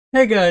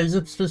Hey guys,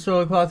 it's the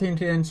Solo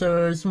Clothington, and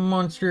so this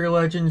Monster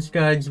Legends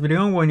guides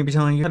video, I'm going to be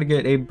telling you how to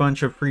get a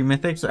bunch of free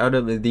mythics out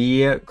of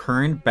the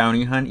current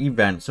bounty hunt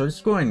event. So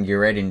let's go ahead and get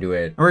right into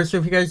it. Alright, so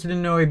if you guys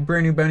didn't know, a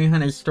brand new bounty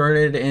hunt has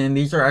started, and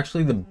these are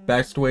actually the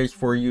best ways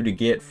for you to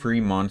get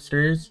free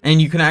monsters. And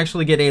you can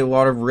actually get a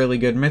lot of really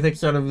good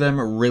mythics out of them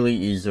really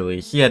easily.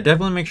 So yeah,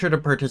 definitely make sure to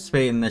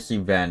participate in this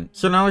event.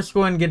 So now let's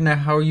go ahead and get into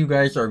how you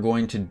guys are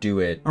going to do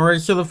it.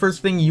 Alright, so the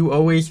first thing you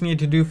always need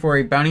to do for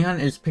a bounty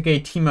hunt is pick a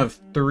team of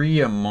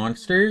 3 monsters.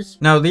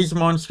 Now these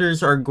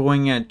monsters are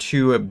going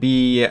to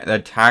be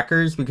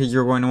attackers because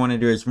you're going to want to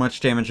do as much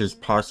damage as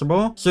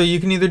possible. So you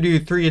can either do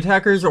 3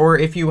 attackers, or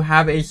if you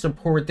have a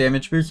support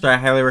damage boost, I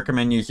highly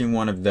recommend using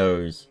one of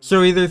those.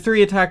 So either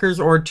 3 attackers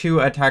or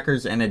 2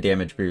 attackers and a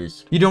damage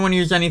boost. You don't want to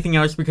use anything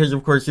else because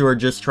of course you are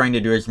just trying to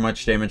do as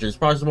much damage as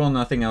possible.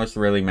 Nothing else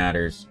really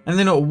matters. And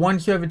then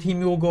once you have a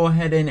team, you will go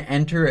ahead and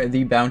enter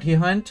the bounty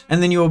hunt,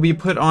 and then you will be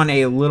put on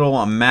a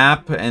little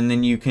map, and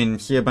then you can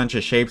see a bunch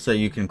of shapes that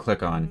you can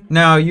click on.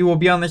 Now you will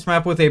be on this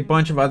map with a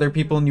bunch of other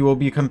people, and you will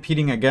be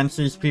competing against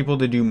these people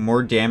to do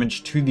more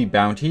damage to the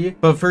bounty.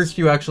 But first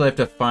you actually have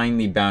to find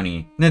the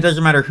bounty, and it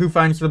doesn't matter who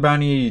finds the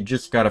bounty, you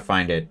just gotta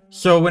find it.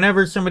 So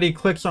whenever somebody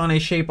clicks on a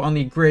shape on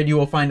the grid, you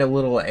will find a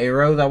little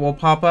arrow that will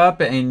pop up,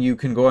 and you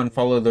can go and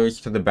follow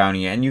those to the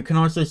bounty. And you can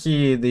also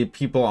see the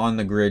people on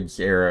the grid's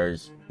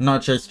arrows,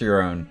 not just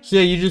your own. So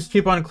yeah, you just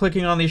keep on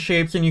clicking on these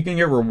shapes, and you can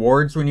get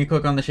rewards when you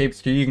click on the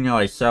shapes too. You can get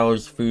like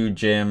cells, food,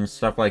 gyms,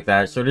 stuff like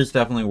that. So it is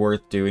definitely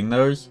worth doing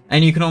those.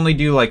 And you can only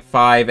do like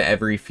 5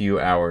 every few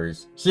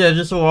hours. So yeah,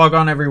 just log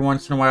on every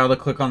once in a while to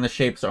click on the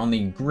shapes on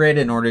the grid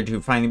in order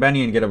to find the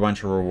bounty and get a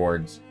bunch of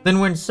rewards. Then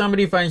when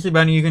somebody finds the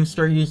bounty, you can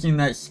start using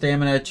that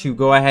stamina to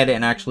go ahead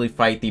and actually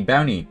fight the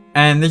bounty.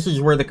 And this is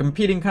where the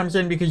competing comes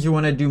in, because you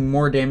want to do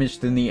more damage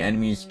than the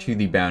enemies to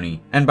the bounty.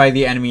 And by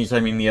the enemies, I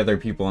mean the other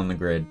people on the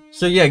grid.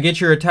 So yeah,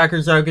 get your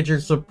attackers out, get your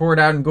support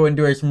out, and go and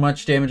do as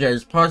much damage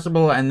as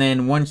possible. And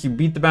then once you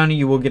beat the bounty,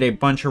 you will get a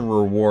bunch of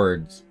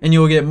rewards. And you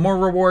will get more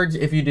rewards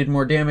if you did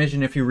more damage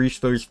and if you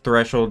reach those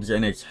thresholds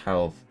in its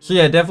health. So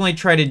yeah, definitely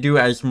try to do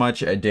as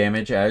much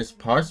damage as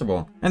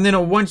possible. And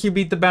then once you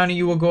beat the bounty,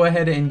 you will go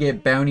ahead and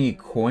get bounty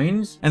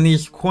coins. And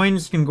these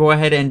coins can go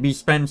ahead and be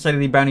spent inside of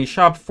the bounty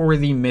shop for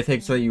the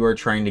mythics that you are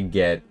trying to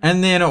get.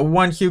 And then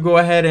once you go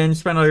ahead and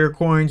spend all your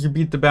coins, you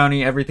beat the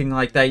bounty, everything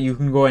like that, you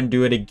can go and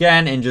do it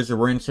again and just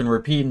rinse and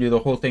repeat and do the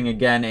whole thing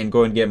again and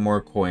go and get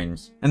more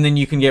coins. And then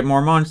you can get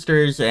more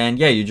monsters, and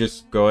yeah, you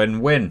just go ahead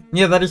and win.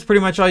 Yeah, that is pretty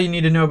much all you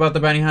need to know about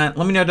the bounty hunt.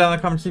 Let me know down in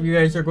the comments if you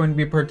guys are going to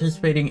be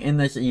participating in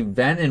this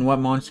event and what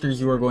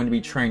monsters you are going to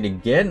be trying to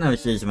get. And I'll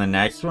see you in the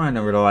next one.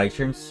 Remember to like,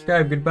 share, and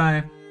subscribe.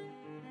 Goodbye.